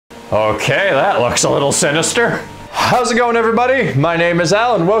Okay, that looks a little sinister. How's it going, everybody? My name is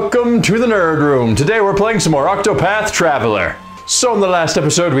Al, and welcome to the Nerd Room. Today we're playing some more Octopath Traveler. So in the last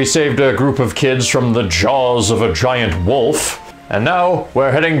episode we saved a group of kids from the jaws of a giant wolf. And now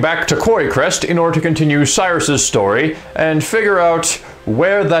we're heading back to Quarrycrest in order to continue Cyrus's story and figure out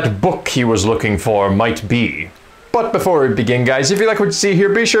where that book he was looking for might be. But before we begin, guys, if you like what you see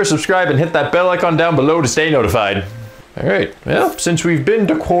here, be sure to subscribe and hit that bell icon down below to stay notified. Alright, well, since we've been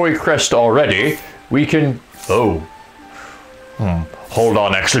to Quarrycrest already, we can... Hold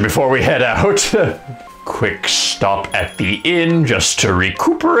on, actually, before we head out. Quick stop at the inn just to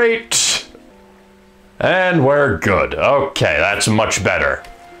recuperate. And we're good. Okay, that's much better.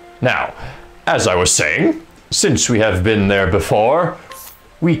 Now, as I was saying, since we have been there before,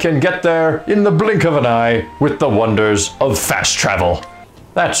 we can get there in the blink of an eye with the wonders of fast travel.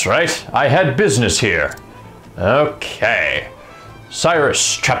 That's right, I had business here. Okay.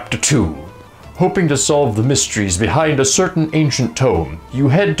 Cyrus, Chapter 2. Hoping to solve the mysteries behind a certain ancient tome, you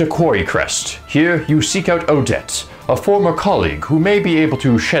head to Quarrycrest. Here, you seek out Odette, a former colleague who may be able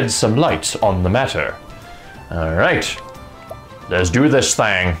to shed some light on the matter. Alright. Let's do this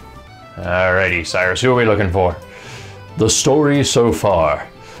thing. Alrighty, Cyrus, who are we looking for? The story so far.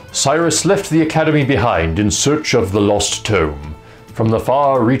 Cyrus left the academy behind in search of the lost tome. From the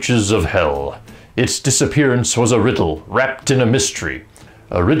far reaches of hell. Its disappearance was a riddle wrapped in a mystery.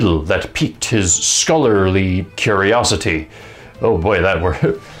 A riddle that piqued his scholarly curiosity. Oh boy, that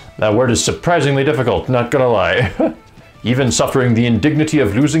word is surprisingly difficult, not gonna lie. Even suffering the indignity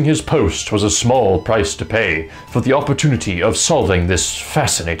of losing his post was a small price to pay for the opportunity of solving this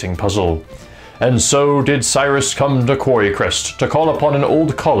fascinating puzzle. And so did Cyrus come to Quarrycrest to call upon an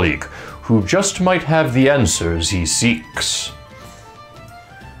old colleague who just might have the answers he seeks.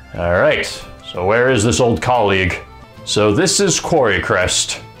 Alright, so where is this old colleague? So this is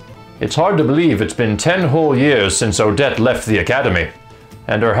Quarrycrest. It's hard to believe it's been 10 whole years since Odette left the academy.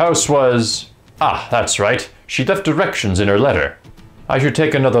 And her house was... Ah, that's right. She left directions in her letter. I should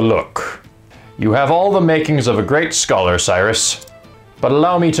take another look. You have all the makings of a great scholar, Cyrus. But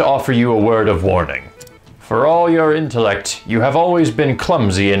allow me to offer you a word of warning. For all your intellect, you have always been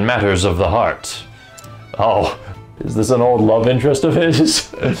clumsy in matters of the heart. Oh, is this an old love interest of his?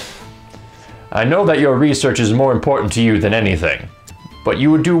 I know that your research is more important to you than anything, but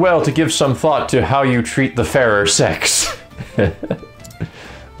you would do well to give some thought to how you treat the fairer sex.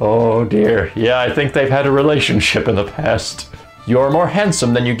 Oh dear, yeah, I think they've had a relationship in the past. You're more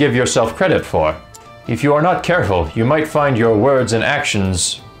handsome than you give yourself credit for. If you are not careful, you might find your words and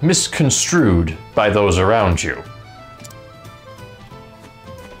actions misconstrued by those around you.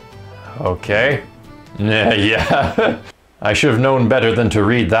 Okay. Yeah. I should have known better than to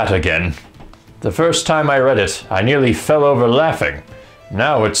read that again. The first time I read it, I nearly fell over laughing.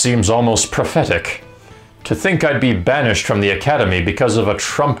 Now it seems almost prophetic. To think I'd be banished from the academy because of a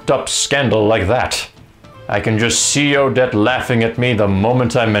trumped-up scandal like that. I can just see Odette laughing at me the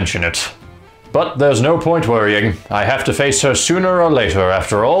moment I mention it. But there's no point worrying. I have to face her sooner or later,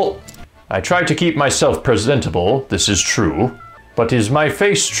 after all. I try to keep myself presentable, this is true. But is my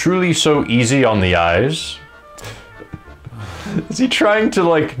face truly so easy on the eyes? Is he trying to,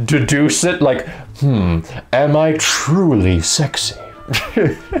 like, deduce it? Like, am I truly sexy?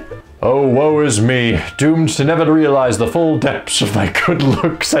 Oh, woe is me, doomed to never realize the full depths of my good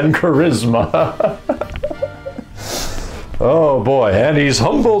looks and charisma. Oh boy, and he's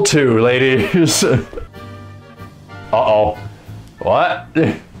humble too, ladies. Uh-oh. What?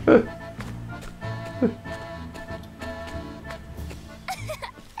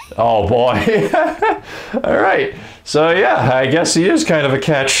 Oh boy. Alright, so yeah, I guess he is kind of a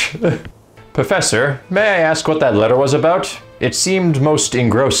catch. Professor, may I ask what that letter was about? It seemed most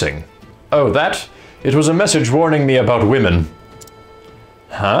engrossing. Oh, that? It was a message warning me about women.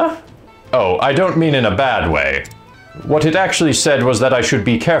 Huh? Oh, I don't mean in a bad way. What it actually said was that I should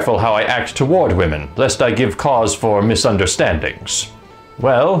be careful how I act toward women, lest I give cause for misunderstandings.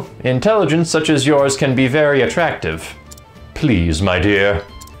 Well, intelligence such as yours can be very attractive. Please, my dear.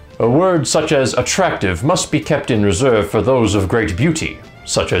 A word such as attractive must be kept in reserve for those of great beauty,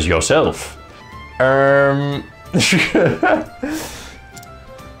 such as yourself. I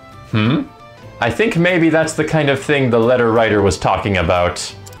think maybe that's the kind of thing the letter writer was talking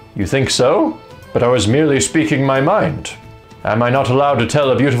about. You think so? But I was merely speaking my mind. Am I not allowed to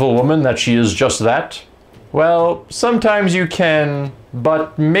tell a beautiful woman that she is just that? Well, sometimes you can,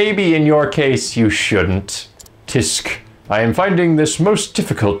 but maybe in your case you shouldn't. Tisk, I am finding this most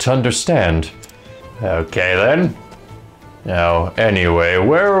difficult to understand. Okay then. Now, anyway,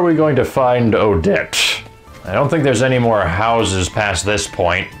 where are we going to find Odette? I don't think there's any more houses past this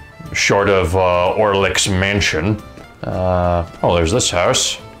point. short of Orlick's mansion. Oh, there's this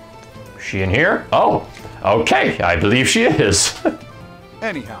house. Is she in here? Oh, okay, I believe she is.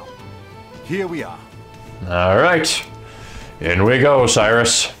 Anyhow, here we are. All right, in we go,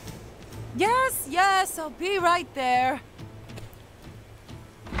 Cyrus. Yes, yes, I'll be right there.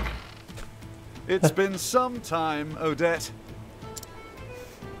 It's been some time, Odette.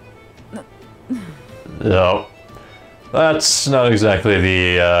 No, that's not exactly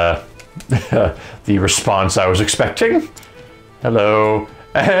the the response I was expecting. Hello,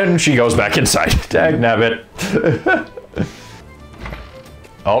 and she goes back inside. Dagnabbit.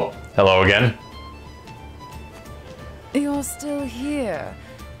 Oh, hello again. You're still here.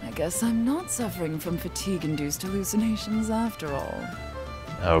 I guess I'm not suffering from fatigue-induced hallucinations after all.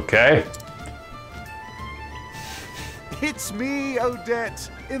 Okay. It's me,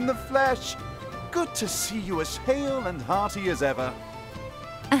 Odette, in the flesh. Good to see you as hale and hearty as ever.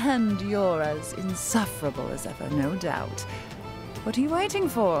 And you're as insufferable as ever, no doubt. What are you waiting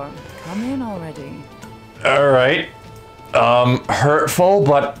for? Come in already. All right. Hurtful,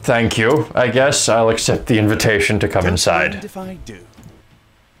 but thank you. I guess I'll accept the invitation to come inside. Mind if I do?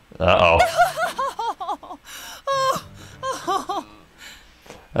 Uh-oh.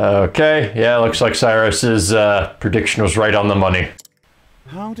 Okay, yeah, looks like Cyrus's prediction was right on the money.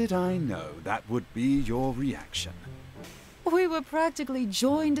 How did I know that would be your reaction? We were practically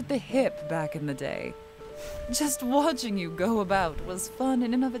joined at the hip back in the day. Just watching you go about was fun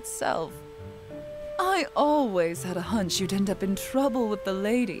in and of itself. I always had a hunch you'd end up in trouble with the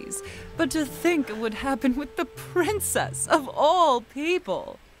ladies, but to think it would happen with the princess of all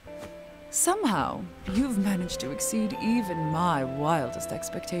people. Somehow, you've managed to exceed even my wildest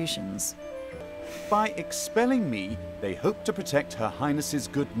expectations. By expelling me, they hope to protect Her Highness's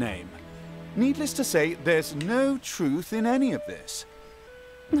good name. Needless to say, there's no truth in any of this.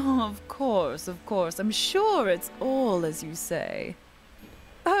 Oh, of course, I'm sure it's all as you say.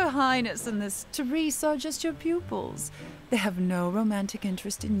 Her Highness and this Therese are just your pupils. They have no romantic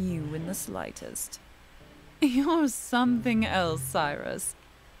interest in you in the slightest. You're something else, Cyrus.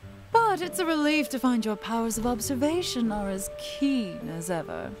 But it's a relief to find your powers of observation are as keen as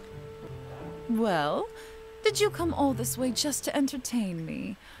ever. Well, did you come all this way just to entertain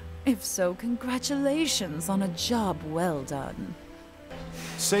me? If so, congratulations on a job well done.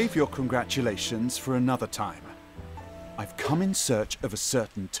 Save your congratulations for another time. I've come in search of a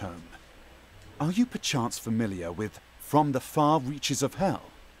certain tome. Are you perchance familiar with From the Far Reaches of Hell?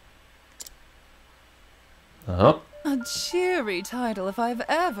 Uh-huh. A cheery title if I've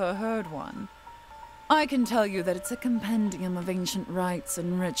ever heard one. I can tell you that it's a compendium of ancient rites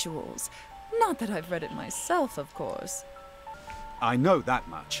and rituals. Not that I've read it myself, of course. I know that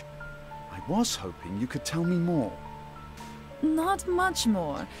much. I was hoping you could tell me more. Not much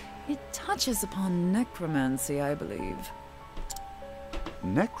more. It touches upon necromancy, I believe.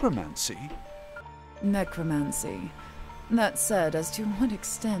 Necromancy? Necromancy. That said, as to what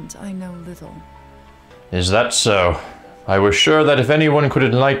extent, I know little. Is that so? I was sure that if anyone could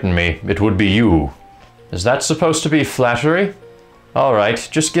enlighten me, it would be you. Is that supposed to be flattery? All right,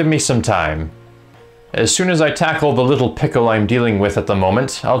 just give me some time. As soon as I tackle the little pickle I'm dealing with at the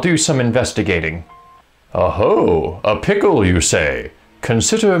moment, I'll do some investigating. Oh-ho, a pickle, you say?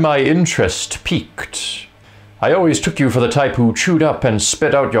 Consider my interest piqued. I always took you for the type who chewed up and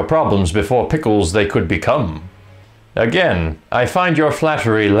spit out your problems before pickles they could become. Again, I find your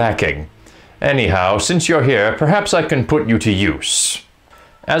flattery lacking. Anyhow, since you're here, perhaps I can put you to use.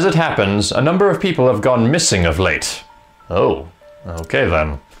 As it happens, a number of people have gone missing of late. Oh, okay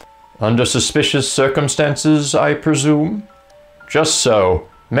then. Under suspicious circumstances, I presume? Just so.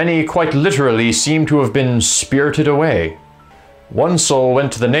 Many quite literally seem to have been spirited away. One soul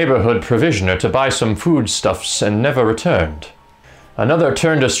went to the neighborhood provisioner to buy some foodstuffs and never returned. Another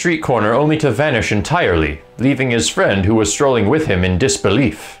turned a street corner only to vanish entirely, leaving his friend who was strolling with him in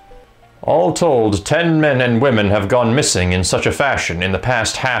disbelief. All told, 10 men and women have gone missing in such a fashion in the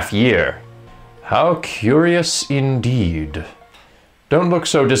past half-year. How curious indeed. Don't look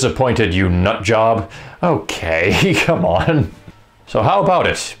so disappointed, you nutjob. Okay, come on. So how about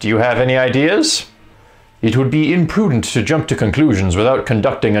it? Do you have any ideas? It would be imprudent to jump to conclusions without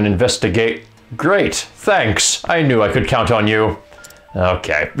conducting an investigate. Great, thanks. I knew I could count on you.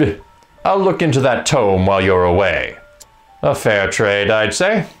 Okay, I'll look into that tome while you're away. A fair trade, I'd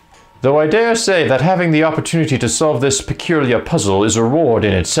say. Though I dare say that having the opportunity to solve this peculiar puzzle is a reward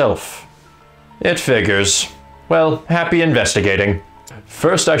in itself. It figures. Well, happy investigating.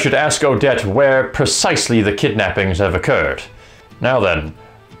 First I should ask Odette where precisely the kidnappings have occurred. Now then,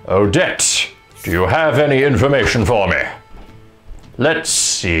 Odette, do you have any information for me? Let's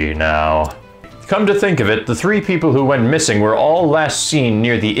see now. Come to think of it, the 3 people who went missing were all last seen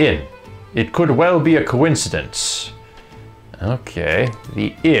near the inn. It could well be a coincidence. Okay,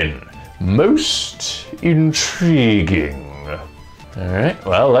 the inn. Most intriguing. Alright,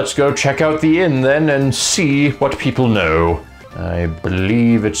 well, let's go check out the inn then and see what people know. I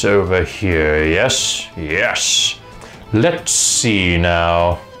believe it's over here. Yes, yes. Let's see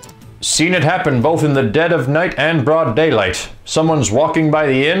now. Seen it happen both in the dead of night and broad daylight. Someone's walking by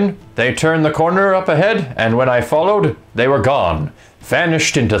the inn, they turned the corner up ahead, and when I followed, they were gone.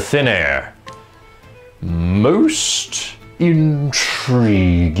 Vanished into thin air. Most intriguing.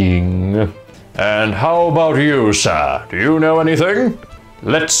 And how about you, sir? Do you know anything?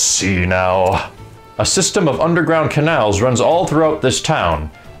 Let's see now. A system of underground canals runs all throughout this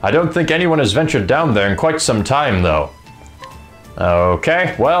town. I don't think anyone has ventured down there in quite some time, though.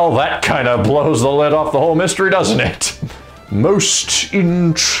 Okay, well, that kind of blows the lid off the whole mystery, doesn't it? Most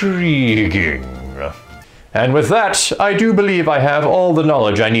intriguing. And with that, I do believe I have all the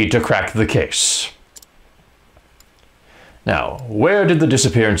knowledge I need to crack the case. Now, where did the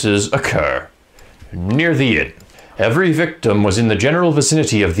disappearances occur? Near the inn. Every victim was in the general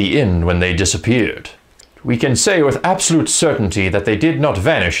vicinity of the inn when they disappeared. We can say with absolute certainty that they did not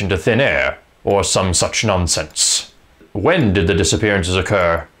vanish into thin air, or some such nonsense. When did the disappearances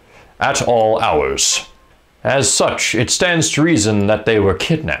occur? At all hours. As such, it stands to reason that they were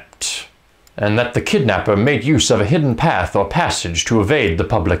kidnapped, and that the kidnapper made use of a hidden path or passage to evade the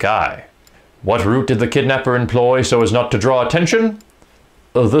public eye. What route did the kidnapper employ so as not to draw attention?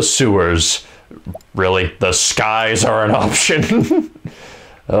 The sewers. Really, the skies are an option.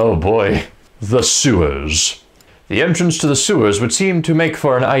 Oh boy, the sewers. The entrance to the sewers would seem to make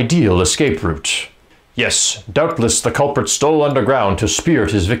for an ideal escape route. Yes, doubtless the culprit stole underground to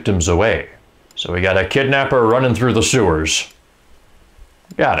spirit his victims away. So we got a kidnapper running through the sewers.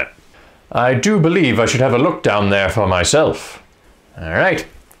 Got it. I do believe I should have a look down there for myself. Alright,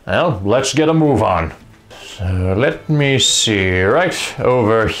 well, let's get a move on. So let me see, right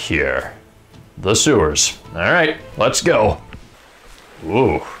over here. The sewers. Alright, let's go.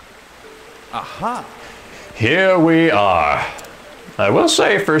 Ooh. Aha! Here we are. I will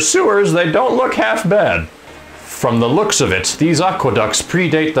say, for sewers, they don't look half bad. From the looks of it, these aqueducts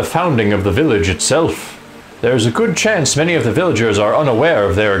predate the founding of the village itself. There's a good chance many of the villagers are unaware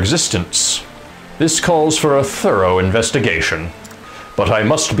of their existence. This calls for a thorough investigation. But I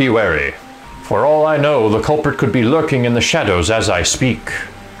must be wary. For all I know, the culprit could be lurking in the shadows as I speak.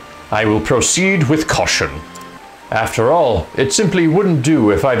 I will proceed with caution. After all, it simply wouldn't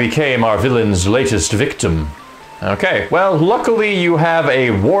do if I became our villain's latest victim. Okay, well, luckily you have a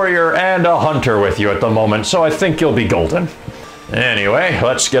warrior and a hunter with you at the moment, so I think you'll be golden. Anyway,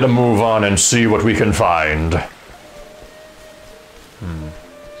 let's get a move on and see what we can find.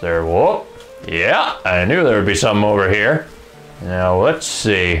 There, whoa. Yeah, I knew there would be something over here. Now, let's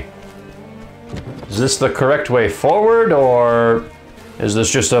see. Is this the correct way forward, or is this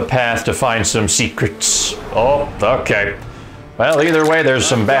just a path to find some secrets? Oh, okay. Well, either way, there's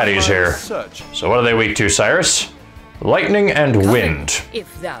some baddies here. So what are they weak to, Cyrus? Lightning and wind.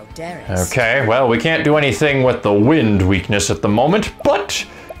 If thou darest. Okay, well, we can't do anything with the wind weakness at the moment, but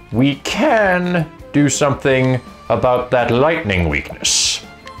we can do something about that lightning weakness.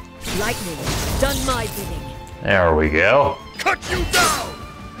 Lightning, done my bidding. There we go. Cut you down!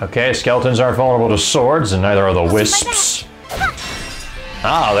 Okay, skeletons aren't vulnerable to swords, and neither are the wisps.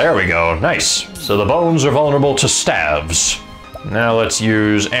 Ah, there we go. Nice. So the bones are vulnerable to staves. Now let's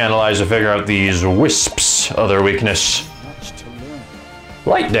use Analyze to figure out these wisps' other weakness.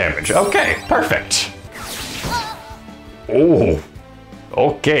 Light damage. Okay, perfect. Oh.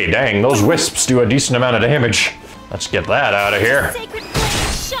 Okay, dang, those wisps do a decent amount of damage. Let's get that out of here. Sacred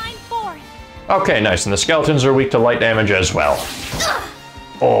flame, shine forth. Okay, nice, and the skeletons are weak to light damage as well.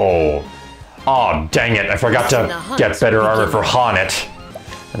 Oh. Oh, dang it, I forgot to get better armor for Haunit.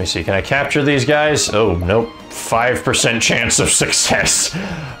 Let me see, can I capture these guys? Oh, nope. 5% chance of success.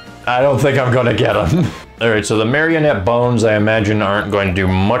 I don't think I'm gonna get them. Alright, so the marionette bones, I imagine, aren't going to do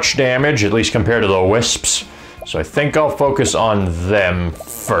much damage, at least compared to the wisps. So I think I'll focus on them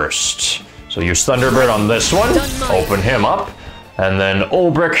first. So use Thunderbird on this one, open him up, and then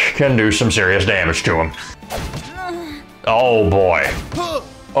Ulbrich can do some serious damage to him. Oh boy.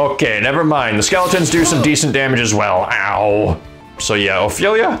 Okay, never mind. The skeletons do some decent damage as well. Ow. So yeah,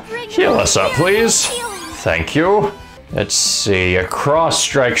 Ophelia, heal us up, please. Thank you. Let's see, a cross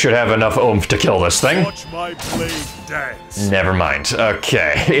strike should have enough oomph to kill this thing. Watch my blade dance. Never mind.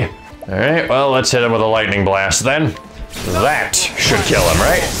 Okay. Alright, well, let's hit him with a lightning blast then. That should kill him,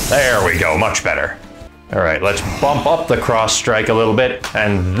 right? There we go, much better. Alright, let's bump up the cross strike a little bit,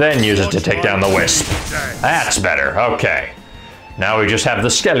 and then use it to take down the wisp. That's better, okay. Now we just have the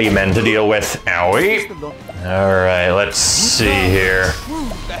skelly men to deal with. Owie. Alright, let's see here.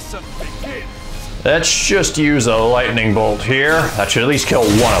 Let's just use a lightning bolt here. That should at least kill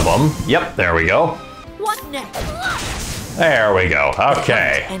one of them. Yep, there we go. What next? There we go,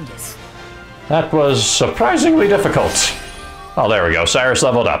 okay. That was surprisingly difficult. Oh, there we go, Cyrus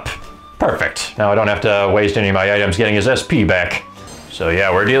leveled up. Perfect. Now I don't have to waste any of my items getting his SP back. So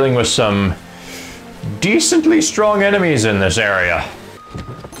yeah, we're dealing with some decently strong enemies in this area.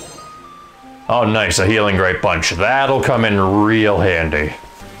 Oh nice, a healing great bunch. That'll come in real handy.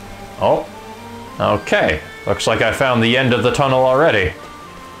 Oh, okay. Looks like I found the end of the tunnel already.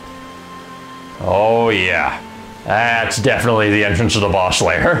 Oh yeah, that's definitely the entrance to the boss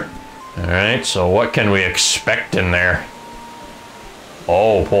lair. Alright, so what can we expect in there?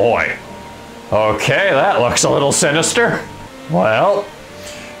 Oh boy. Okay, that looks a little sinister. Well,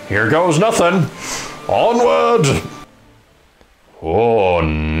 here goes nothing. Onward! Oh,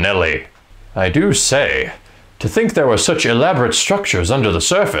 Nelly. I do say, to think there were such elaborate structures under the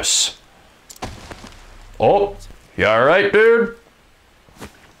surface. Oh, you alright, dude?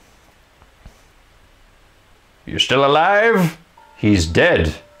 You still alive? He's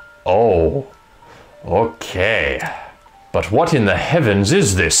dead. Oh, okay. But what in the heavens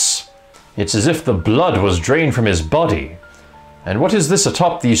is this? It's as if the blood was drained from his body. And what is this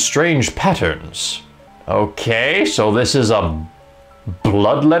atop these strange patterns? Okay, so this is a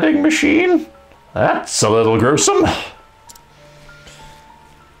bloodletting machine? That's a little gruesome.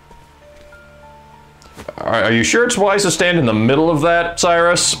 Are you sure it's wise to stand in the middle of that,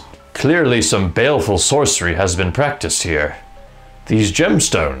 Cyrus? Clearly some baleful sorcery has been practiced here. These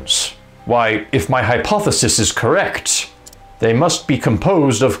gemstones, why, if my hypothesis is correct, they must be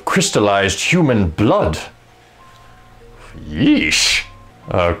composed of crystallized human blood. Yeesh.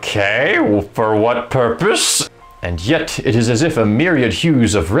 Okay, for what purpose? And yet it is as if a myriad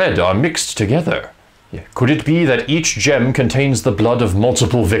hues of red are mixed together. Could it be that each gem contains the blood of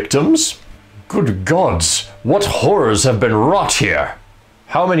multiple victims? Good gods, what horrors have been wrought here?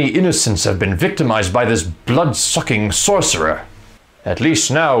 How many innocents have been victimized by this blood-sucking sorcerer? At least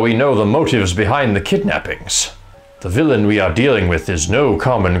now we know the motives behind the kidnappings. The villain we are dealing with is no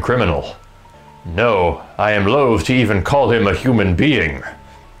common criminal. No, I am loath to even call him a human being.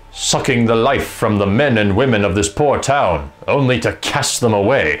 Sucking the life from the men and women of this poor town, only to cast them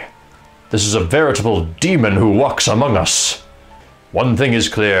away. This is a veritable demon who walks among us. One thing is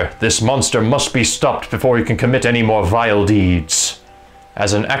clear, this monster must be stopped before he can commit any more vile deeds.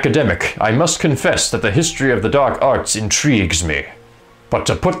 As an academic, I must confess that the history of the dark arts intrigues me. But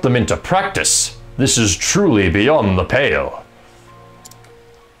to put them into practice, this is truly beyond the pale.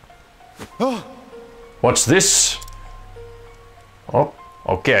 What's this? Oh,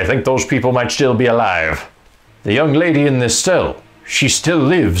 okay, I think those people might still be alive. The young lady in this cell, she still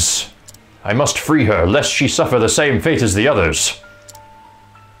lives. I must free her, lest she suffer the same fate as the others.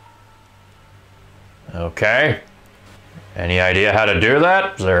 Okay. Any idea how to do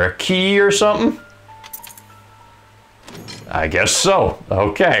that? Is there a key or something? I guess so.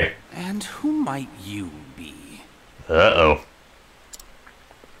 Okay. And who might you be? Uh-oh.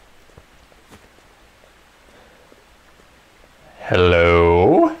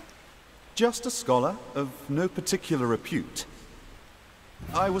 Hello? Just a scholar of no particular repute.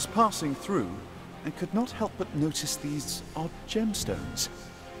 I was passing through and could not help but notice these odd gemstones.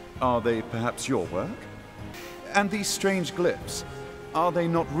 Are they perhaps your work? And these strange glyphs, are they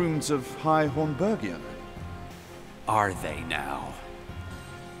not runes of High Hornburgian? Are they now?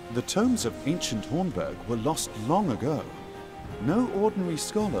 The tomes of ancient Hornburg were lost long ago. No ordinary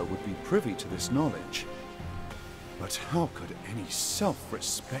scholar would be privy to this knowledge. But how could any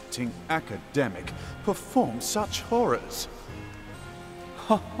self-respecting academic perform such horrors?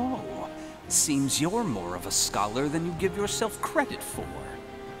 Ho ho! Seems you're more of a scholar than you give yourself credit for.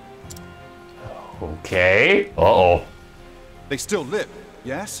 Okay. Uh-oh. They still live,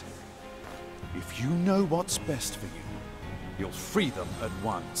 yes? If you know what's best for you, you'll free them at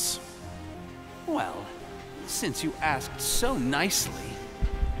once. Well, since you asked so nicely,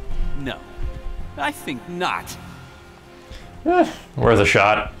 no, I think not. Worth a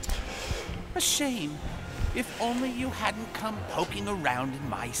shot. A shame. If only you hadn't come poking around in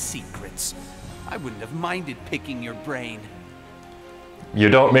my secrets. I wouldn't have minded picking your brain. You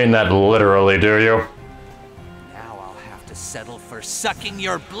don't mean that literally, do you? Now I'll have to settle for sucking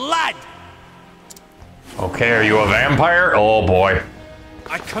your blood! Okay, are you a vampire? Oh boy.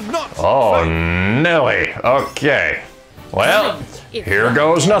 I cannot. Oh, Nelly. Okay. Well, here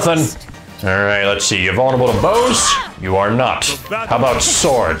goes nothing. Alright, let's see. You're vulnerable to bows? You are not. How about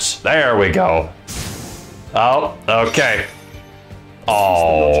swords? There we go. Oh, okay.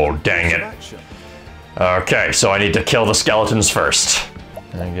 Oh, dang it. Okay, so I need to kill the skeletons first.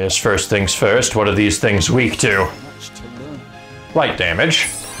 I guess first things first, what are these things weak to? Light damage.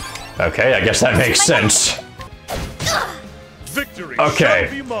 Okay, I guess that makes sense.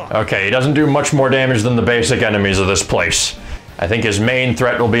 Okay, okay, he doesn't do much more damage than the basic enemies of this place. I think his main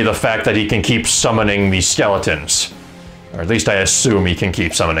threat will be the fact that he can keep summoning these skeletons. Or at least I assume he can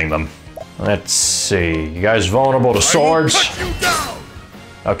keep summoning them. Let's see, you guys vulnerable to swords?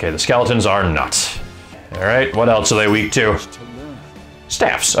 Okay, the skeletons are not. Alright, what else are they weak to?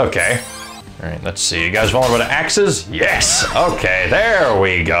 Staffs, okay. Alright, let's see, you guys vulnerable to axes? Yes! Okay, there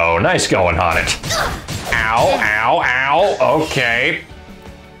we go. Nice going, Haunted. Ow, ow, ow, okay.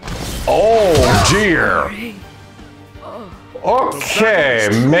 Oh dear. Okay,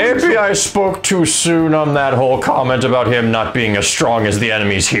 maybe I spoke too soon on that whole comment about him not being as strong as the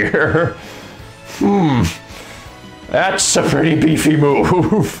enemies here. That's a pretty beefy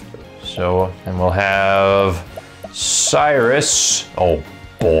move. So, and we'll have Cyrus. Oh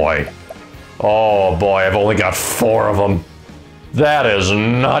boy. Oh boy, I've only got 4 of them. That is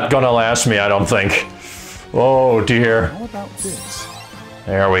not gonna last me, I don't think. Oh dear. How about this?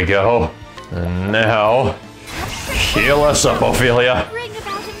 There we go. And now, heal us up, Ophelia. Bring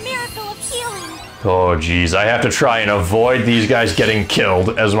about a miracle of healing. Oh geez, I have to try and avoid these guys getting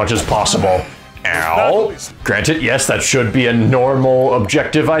killed as much as possible. Ow. Granted, yes, that should be a normal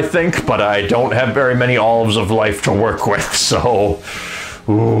objective, I think, but I don't have very many olives of life to work with, so...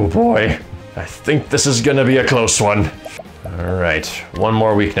 Ooh, boy. I think this is gonna be a close one. Alright, one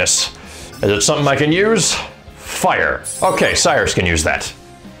more weakness. Is it something I can use? Fire. Okay, Cyrus can use that.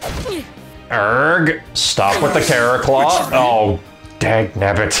 Erg. Stop with the Terror Claw. Oh,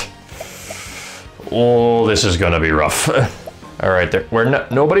 dagnabbit. Oh, this is gonna be rough. Alright,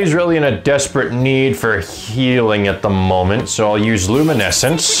 nobody's really in a desperate need for healing at the moment, so I'll use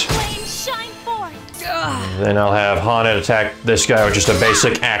Luminescence. Flames shine forth. Then I'll have Haunted attack this guy with just a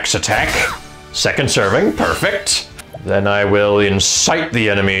basic axe attack. Second serving, perfect. Then I will incite the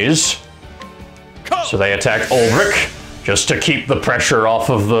enemies. So they attack Ulrich, just to keep the pressure off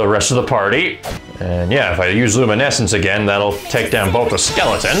of the rest of the party. And yeah, if I use Luminescence again, that'll take down both the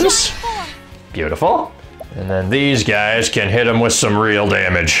skeletons. Beautiful. And then these guys can hit him with some real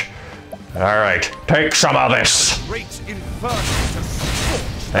damage. Alright, take some of this.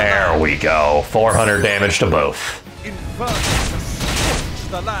 There we go. 400 damage to both.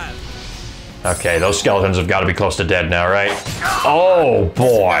 Okay, those skeletons have got to be close to dead now, right? Oh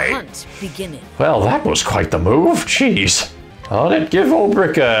boy. Well, that was quite the move. Jeez. Oh, give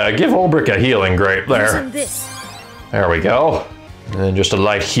Ulrich a healing grape there. There we go. And then just a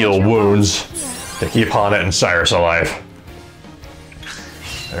light heal wounds to keep Haunted and Cyrus alive.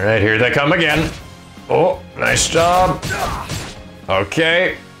 All right, here they come again. Oh, nice job.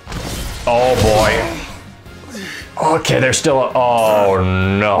 Okay. Oh boy. Okay, they're still. Oh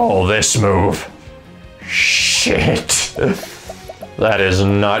no, this move. Shit. That is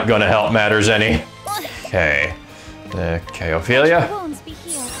not gonna help matters any. Okay. Okay, Ophelia.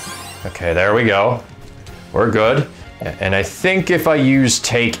 Okay, there we go. We're good. And I think if I use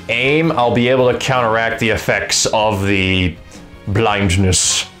Take Aim, I'll be able to counteract the effects of the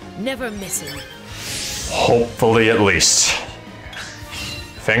blindness. Never missing. Hopefully, at least.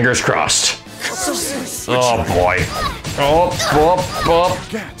 Fingers crossed. Oh boy. Oh.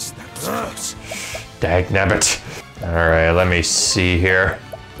 Dagnabbit. Alright, let me see here.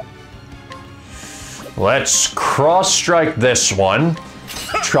 Let's cross-strike this one.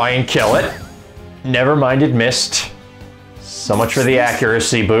 Try and kill it. Never mind, it missed. So much for the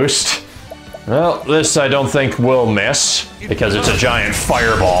accuracy boost. Well, this I don't think will miss, because it's a giant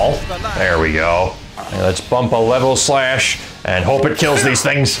fireball. There we go. Okay, let's bump a level slash and hope it kills these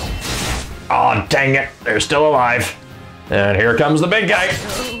things. Oh, dang it. They're still alive. And here comes the big guy.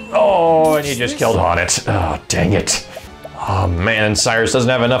 Oh, and he just killed Haunted. Oh, dang it. Oh, man, and Cyrus doesn't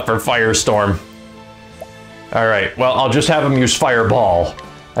have enough for Firestorm. All right, well, I'll just have him use Fireball.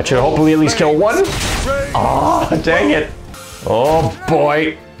 That should hopefully at least kill one. Oh, dang it. Oh,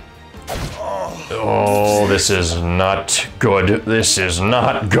 boy. Oh, this is not good. This is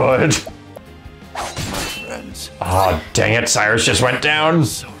not good. Oh, dang it. Cyrus just went down.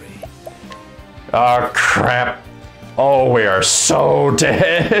 Oh, crap. Oh, we are so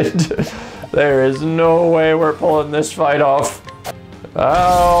dead. There is no way we're pulling this fight off.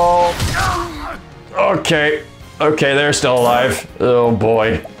 Oh. Okay. Okay, they're still alive. Oh,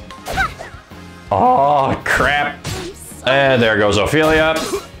 boy. Oh, crap. And there goes Ophelia.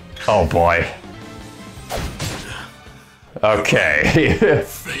 Oh boy. Okay.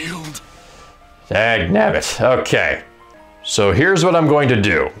 Failed. Dagnabbit. Okay. So here's what I'm going to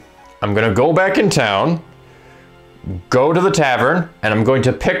do. I'm going to go back in town, go to the tavern, and I'm going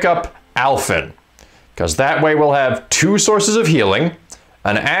to pick up Alphen. Because that way we'll have 2 sources of healing,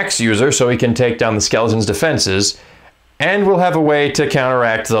 an axe user so he can take down the skeleton's defenses, and we'll have a way to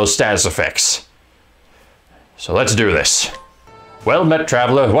counteract those status effects. So let's do this. Well met,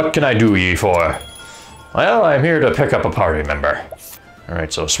 traveler. What can I do ye for? Well, I'm here to pick up a party member.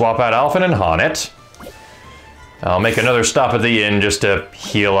 Alright, so swap out Alphen and Honnet. I'll make another stop at the inn just to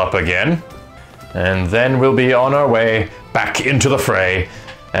heal up again. And then we'll be on our way back into the fray,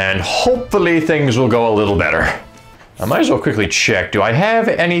 and hopefully things will go a little better. I might as well quickly check. Do I have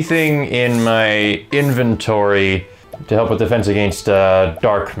anything in my inventory to help with defense against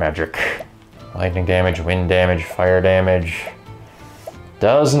dark magic? Lightning damage, wind damage, fire damage.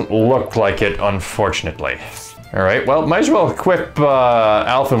 Doesn't look like it, unfortunately. Alright, well, might as well equip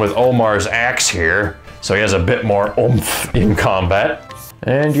Alphen with Omar's axe here, so he has a bit more oomph in combat.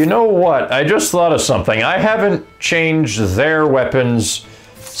 And you know what? I just thought of something. I haven't changed their weapons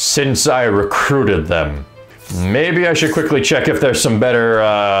since I recruited them. Maybe I should quickly check if there's some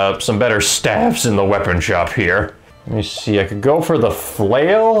better staffs in the weapon shop here. Let me see, I could go for the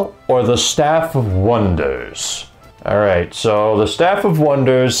flail or the staff of wonders. Alright, so the staff of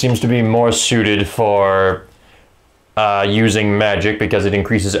wonders seems to be more suited for using magic because it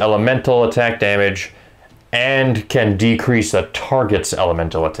increases elemental attack damage and can decrease the target's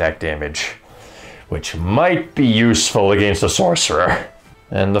elemental attack damage, which might be useful against a sorcerer.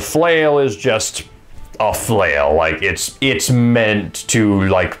 And the flail is just a flail, like it's meant to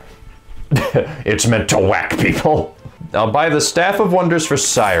like it's meant to whack people. I'll buy the staff of wonders for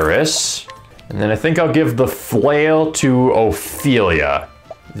Cyrus, and then I think I'll give the flail to Ophelia.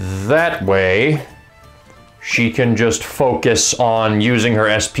 That way she can just focus on using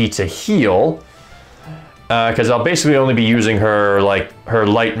her SP to heal, because I'll basically only be using her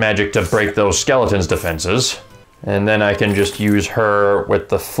light magic to break those skeletons' defenses. And then I can just use her with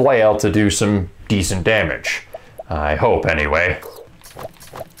the flail to do some decent damage. I hope, anyway.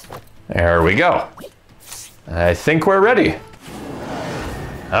 There we go. I think we're ready.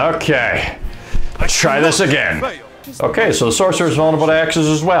 Okay. Let's try this again. Okay, so the sorcerer's vulnerable to axes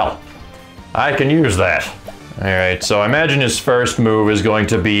as well. I can use that. Alright, so I imagine his first move is going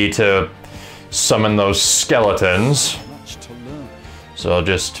to be to summon those skeletons. So I'll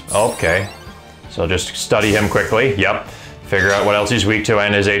just... okay. So just study him quickly. Yep. Figure out what else he's weak to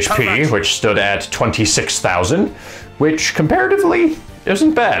and his HP, which stood at 26,000, which comparatively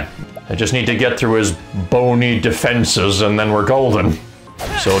isn't bad. I just need to get through his bony defenses and then we're golden.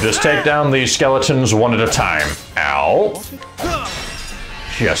 So just take down these skeletons one at a time. Ow.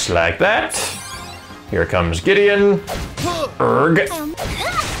 Just like that. Here comes Gideon. Erg.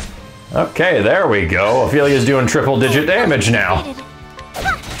 Okay, there we go. Ophelia's doing triple-digit damage now.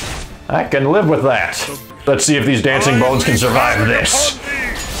 I can live with that. Let's see if these dancing bones can survive this.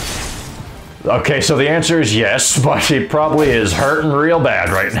 Okay, so the answer is yes, but he probably is hurting real bad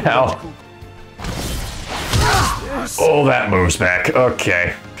right now. Oh, that moves back.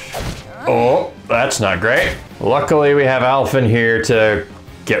 Okay. Oh, that's not great. Luckily, we have Alphen here to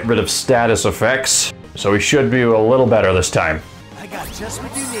get rid of status effects, so we should be a little better this time. I got just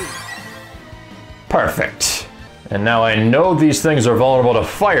what you need. Perfect. And now I know these things are vulnerable to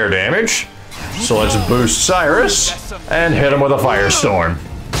fire damage, so let's boost Cyrus and hit him with a firestorm.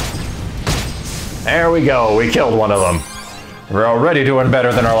 There we go, we killed one of them. We're already doing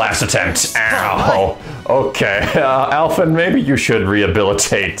better than our last attempt. Ow. Okay, Alphen, maybe you should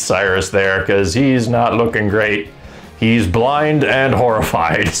rehabilitate Cyrus there, because he's not looking great. He's blind and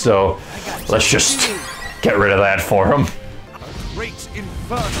horrified, so let's just get rid of that for him.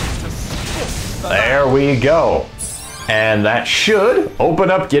 There we go. And that should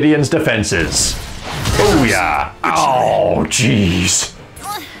open up Gideon's defenses. Oh yeah. Oh, jeez.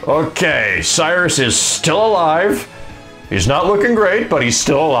 Okay, Cyrus is still alive. He's not looking great, but he's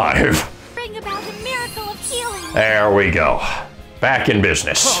still alive. Bring about a miracle of healing. There we go. Back in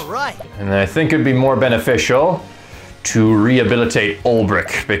business. All right. And I think it'd be more beneficial to rehabilitate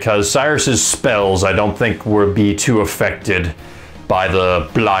Ulbrich, because Cyrus's spells I don't think would be too affected by the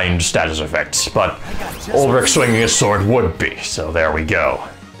blind status effects, but Ulbrich swinging his sword would be, so there we go.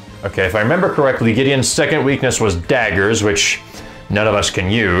 Okay, if I remember correctly, Gideon's second weakness was daggers, which none of us can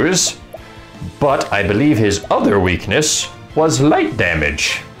use, but I believe his other weakness was light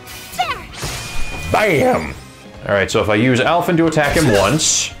damage. Bam! Alright, so if I use Alphen to attack him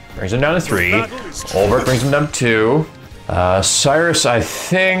once, brings him down to 3, Ulbrich brings him down to 2, Cyrus, I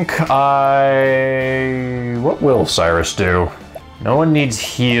think what will Cyrus do? No one needs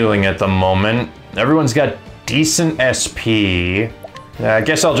healing at the moment. Everyone's got decent SP. I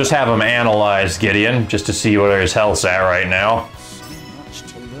guess I'll just have him analyze Gideon, just to see where his health's at right now.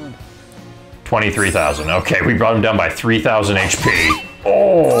 23,000. Okay, we brought him down by 3,000 HP.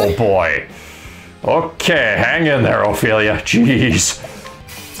 Oh, boy. Okay, hang in there, Ophelia. Jeez.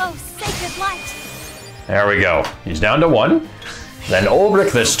 Oh, sacred light. There we go. He's down to 1. Then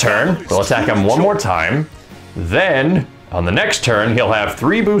Ulbrich this turn. We'll attack him one more time. Then, on the next turn, he'll have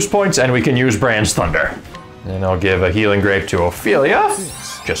 3 boost points and we can use Brand's Thunder. Then I'll give a healing grape to Ophelia,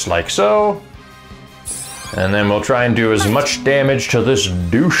 just like so. And then we'll try and do as much damage to this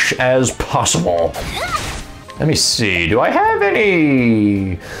douche as possible. Let me see, do I have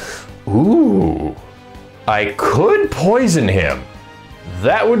any... Ooh, I could poison him.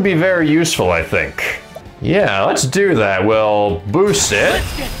 That would be very useful, I think. Yeah, let's do that. We'll boost it,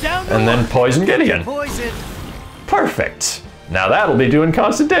 and then poison Gideon. Perfect. Now that'll be doing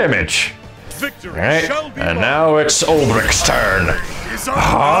constant damage. Victory Alright, shall be and mine. now it's Ulbrich's turn. Is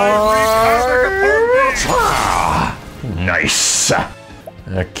our Nice.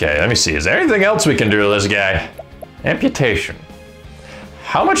 Okay, let me see. Is there anything else we can do to this guy? Amputation.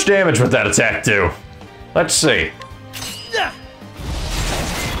 How much damage would that attack do? Let's see.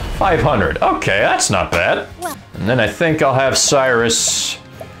 500. Okay, that's not bad. And then I think I'll have Cyrus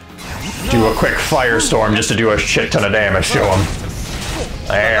do a quick firestorm just to do a shit ton of damage to him.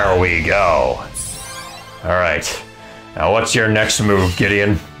 There we go. Alright. Now what's your next move,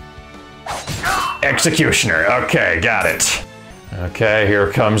 Gideon? Executioner. Okay, got it. Okay,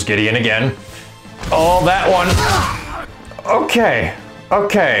 here comes Gideon again. Oh, that one. Okay.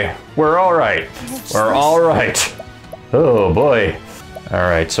 Okay. We're alright. We're alright. Oh, boy.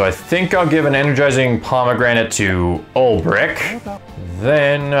 Alright, so I think I'll give an energizing pomegranate to Ulbrich.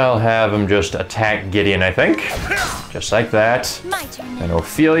 Then I'll have him just attack Gideon, I think. Just like that. My turn. And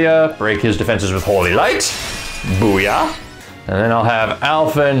Ophelia, break his defenses with Holy Light. Booyah. And then I'll have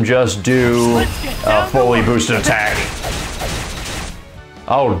Alphen just do a fully boosted attack.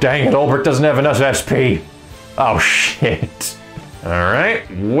 Oh, dang it, Ulbrich doesn't have enough SP. Oh, shit. Alright,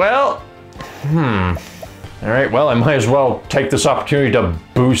 well... Alright, well, I might as well take this opportunity to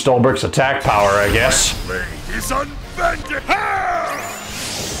boost Ulbrich's attack power, I guess. is unbended.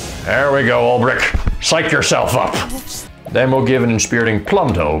 There we go, Ulbrich. Psych yourself up. Then we'll give an Inspiriting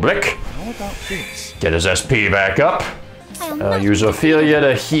Plum to Ulbrich. Get his SP back up. Use Ophelia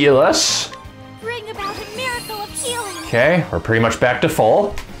to heal us. Bring about a miracle of healing. Okay, we're pretty much back to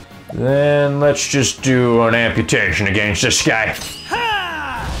full. Then let's just do an amputation against this guy.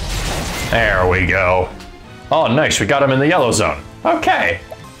 There we go. Oh, nice, we got him in the yellow zone. Okay,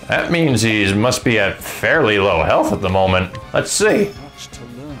 that means he must be at fairly low health at the moment. Let's see.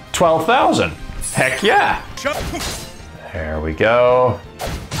 12,000. Heck yeah. There we go.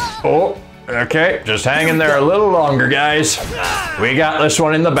 Oh, okay, just hang in there a little longer, guys. We got this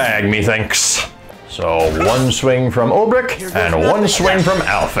one in the bag, methinks. So, one swing from Ulbrich, and one swing from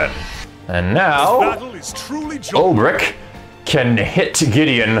Alphen. And now, Battle is truly joy. Ulbrich can hit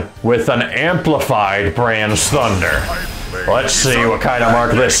Gideon with an amplified Brand's Thunder. Let's see what kind of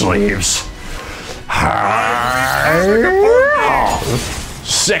mark this leaves.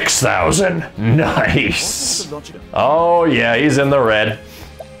 6,000. Nice. Oh yeah, he's in the red.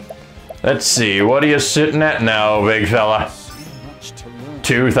 Let's see, what are you sitting at now, big fella?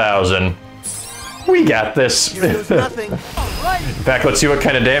 2,000. We got this. In fact, let's see what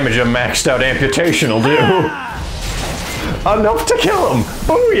kind of damage a maxed out amputation will do. Enough to kill him.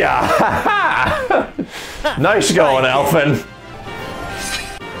 Booyah! Nice going, Alphen.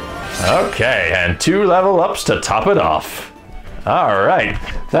 Okay, and 2 level ups to top it off. All right,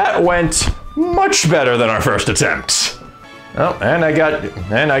 that went much better than our first attempt. Oh, and I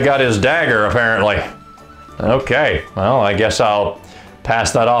got his dagger apparently. Okay, well, I guess I'll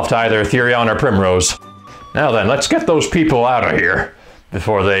pass that off to either Therion or Primrose. Now then, let's get those people out of here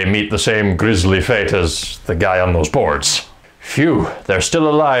before they meet the same grisly fate as the guy on those boards. Phew, they're still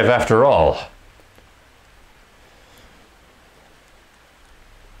alive after all.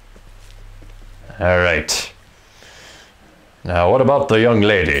 All right. Now, what about the young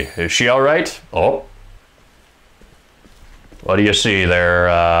lady? Is she all right? Oh. What do you see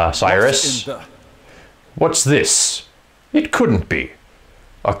there, Cyrus? What's this? It couldn't be.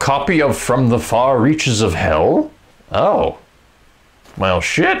 A copy of From the Far Reaches of Hell? Oh. Well,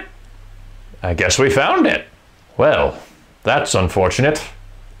 shit. I guess we found it. Well, that's unfortunate.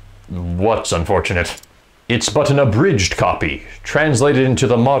 What's unfortunate? It's but an abridged copy, translated into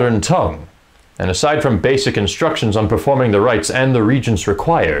the modern tongue. And aside from basic instructions on performing the rites and the regents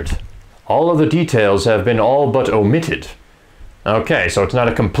required, all of the details have been all but omitted. Okay, so it's not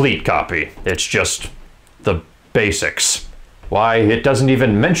a complete copy. It's just the basics. Why, it doesn't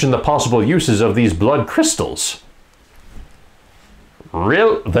even mention the possible uses of these blood crystals.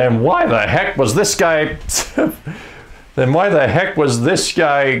 Then why the heck was this guy... Then why the heck was this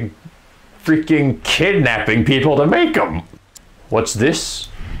guy freaking kidnapping people to make them? What's this?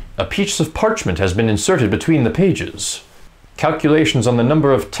 A piece of parchment has been inserted between the pages. Calculations on the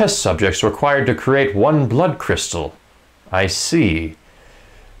number of test subjects required to create one blood crystal. I see.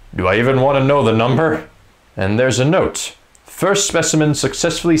 Do I even want to know the number? And there's a note. First specimen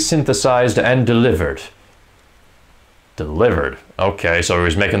successfully synthesized and delivered. Delivered. Okay, so he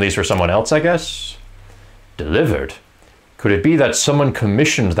was making these for someone else, I guess? Delivered. Could it be that someone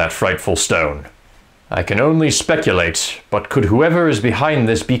commissioned that frightful stone? I can only speculate, but could whoever is behind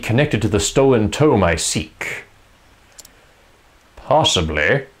this be connected to the stolen tome I seek?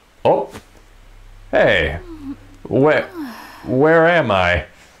 Possibly. Oh. Hey. Where am I?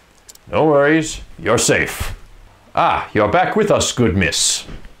 No worries. You're safe. Ah, you're back with us, good miss.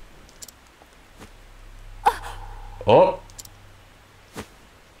 Oh.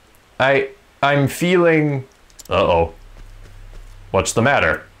 I'm feeling... Uh-oh. What's the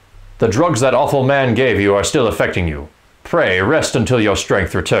matter? The drugs that awful man gave you are still affecting you. Pray, rest until your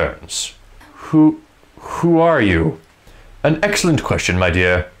strength returns. Who are you? An excellent question, my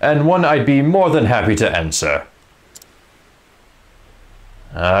dear, and one I'd be more than happy to answer.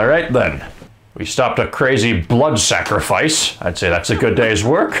 All right, then. We stopped a crazy blood sacrifice. I'd say that's a good day's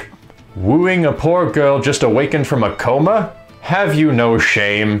work. Wooing a poor girl just awakened from a coma? Have you no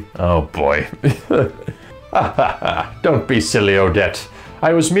shame? Oh, boy. Don't be silly, Odette.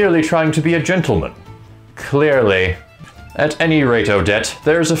 I was merely trying to be a gentleman. Clearly. At any rate, Odette,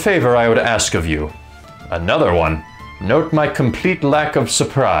 there's a favor I would ask of you. Another one? Note my complete lack of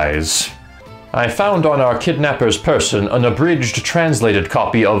surprise. I found on our kidnapper's person an abridged translated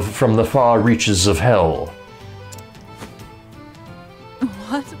copy of From the Far Reaches of Hell.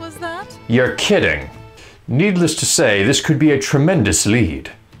 What was that? You're kidding. Needless to say, this could be a tremendous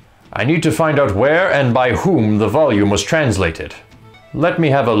lead. I need to find out where and by whom the volume was translated. Let me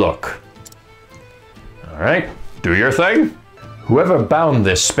have a look. Alright, do your thing. Whoever bound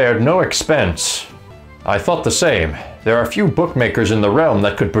this spared no expense. I thought the same. There are few bookmakers in the realm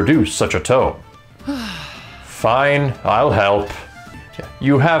that could produce such a tome. Fine, I'll help.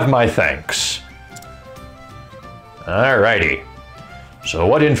 You have my thanks. Alrighty. So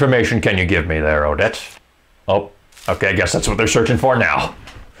what information can you give me there, Odette? Oh, okay, I guess that's what they're searching for now.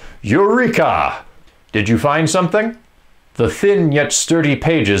 Eureka! Did you find something? The thin yet sturdy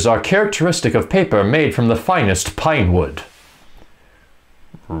pages are characteristic of paper made from the finest pine wood.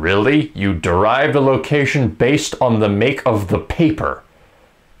 Really? You derived a location based on the make of the paper?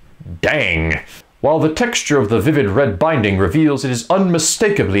 Dang! While the texture of the vivid red binding reveals it is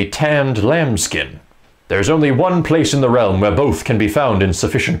unmistakably tanned lambskin. There's only one place in the realm where both can be found in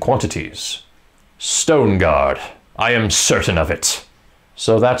sufficient quantities. Stoneguard. I am certain of it.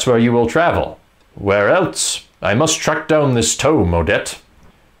 So that's where you will travel. Where else? I must track down this tome, Odette.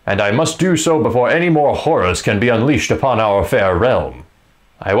 And I must do so before any more horrors can be unleashed upon our fair realm.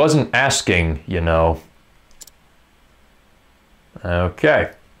 I wasn't asking, you know.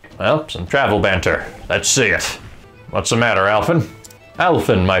 Okay. Well, some travel banter. Let's see it. What's the matter, Alphen?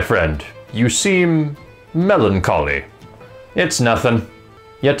 Alphen, my friend, you seem melancholy. It's nothing.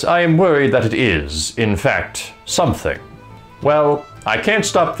 Yet I am worried that it is, in fact, something. Well, I can't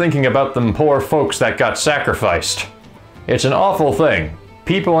stop thinking about them poor folks that got sacrificed. It's an awful thing.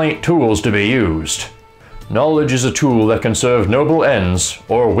 People ain't tools to be used. Knowledge is a tool that can serve noble ends,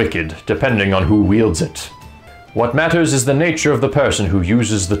 or wicked, depending on who wields it. What matters is the nature of the person who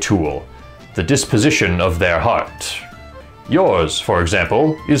uses the tool, the disposition of their heart. Yours, for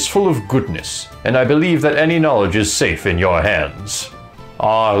example, is full of goodness, and I believe that any knowledge is safe in your hands.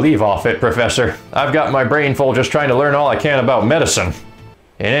 Aw, leave off it, Professor. I've got my brain full just trying to learn all I can about medicine.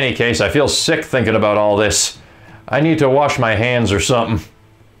 In any case, I feel sick thinking about all this. I need to wash my hands or something.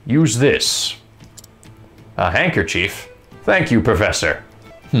 Use this. A handkerchief? Thank you, Professor.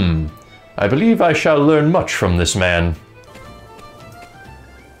 I believe I shall learn much from this man.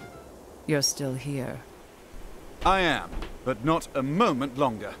 You're still here. I am, but not a moment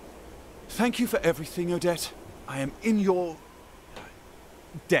longer. Thank you for everything, Odette. I am in your...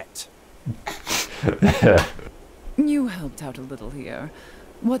 debt. You helped out a little here.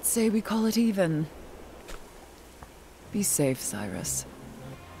 What say we call it even? Be safe, Cyrus.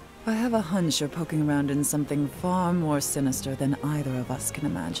 I have a hunch you're poking around in something far more sinister than either of us can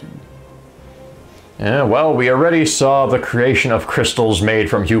imagine. Yeah, well, we already saw the creation of crystals made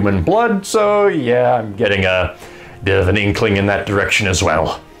from human blood, so yeah, I'm getting a bit of an inkling in that direction as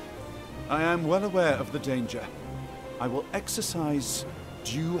well. I am well aware of the danger. I will exercise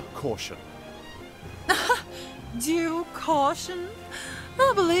due caution. Due caution?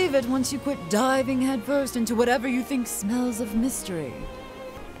 I'll believe it once you quit diving headfirst into whatever you think smells of mystery.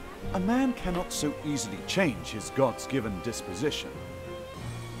 A man cannot so easily change his God's-given disposition.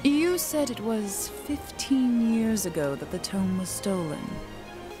 You said it was 15 years ago that the tome was stolen.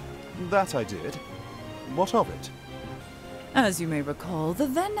 That I did. What of it? As you may recall, the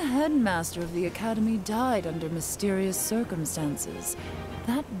then headmaster of the academy died under mysterious circumstances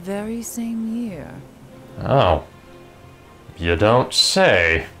that very same year. Oh. You don't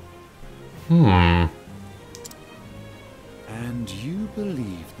say. Hmm. And you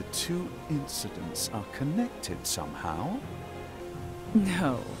believe the two incidents are connected somehow?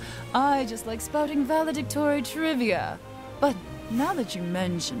 No, I just like spouting valedictory trivia. But now that you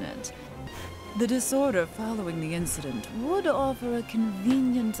mention it, the disorder following the incident would offer a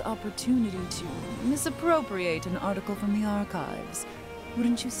convenient opportunity to misappropriate an article from the archives.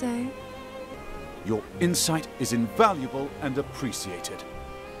 Wouldn't you say? Your insight is invaluable and appreciated.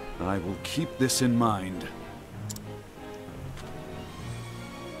 I will keep this in mind.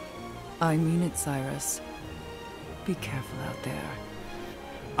 I mean it, Cyrus. Be careful out there.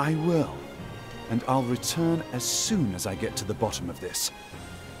 I will. And I'll return as soon as I get to the bottom of this.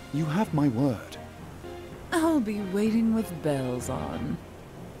 You have my word. I'll be waiting with bells on.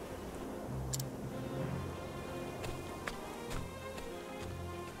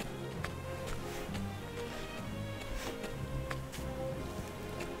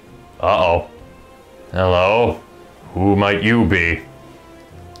 Uh-oh. Hello? Who might you be?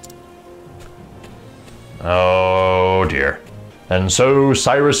 Oh dear. And so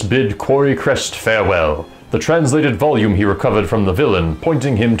Cyrus bid Quarrycrest farewell, the translated volume he recovered from the villain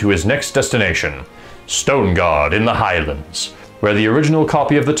pointing him to his next destination, Stoneguard in the Highlands, where the original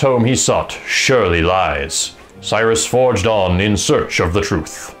copy of the tome he sought surely lies. Cyrus forged on in search of the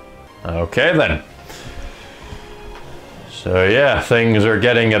truth. Okay then. So yeah, things are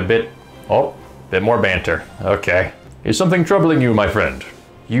getting a bit more banter. Okay. Is something troubling you, my friend?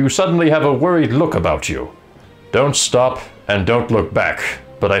 You suddenly have a worried look about you. Don't stop and don't look back,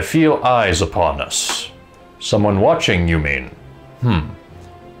 but I feel eyes upon us. Someone watching, you mean?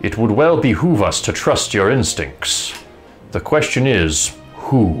 It would well behoove us to trust your instincts. The question is,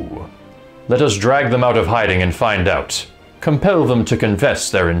 who? Let us drag them out of hiding and find out. Compel them to confess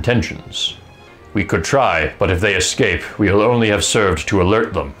their intentions. We could try, but if they escape, we'll only have served to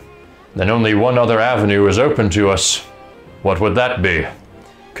alert them. Then only one other avenue is open to us. What would that be?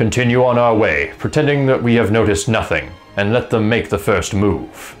 Continue on our way, pretending that we have noticed nothing, and let them make the first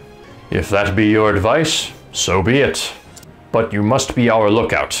move. If that be your advice, so be it. But you must be our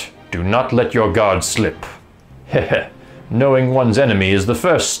lookout. Do not let your guard slip. Heh. Knowing one's enemy is the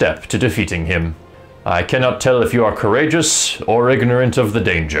first step to defeating him. I cannot tell if you are courageous or ignorant of the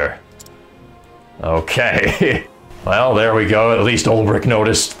danger. Okay. Well, there we go. At least Ulbrich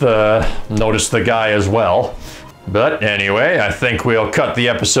noticed the guy as well. But anyway, I think we'll cut the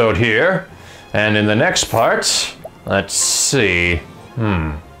episode here. And in the next part, let's see.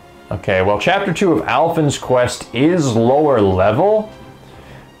 Okay, well, Chapter 2 of Alphen's Quest is lower level.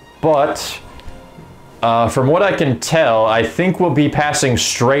 But from what I can tell, I think we'll be passing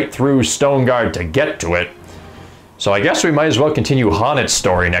straight through Stoneguard to get to it. So I guess we might as well continue Honnet's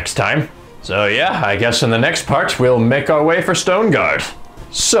story next time. So yeah, I guess in the next part, we'll make our way for Stoneguard.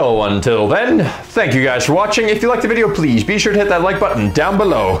 So until then, thank you guys for watching. If you liked the video, please be sure to hit that like button down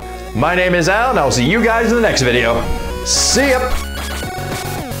below. My name is Al, and I'll see you guys in the next video. See ya!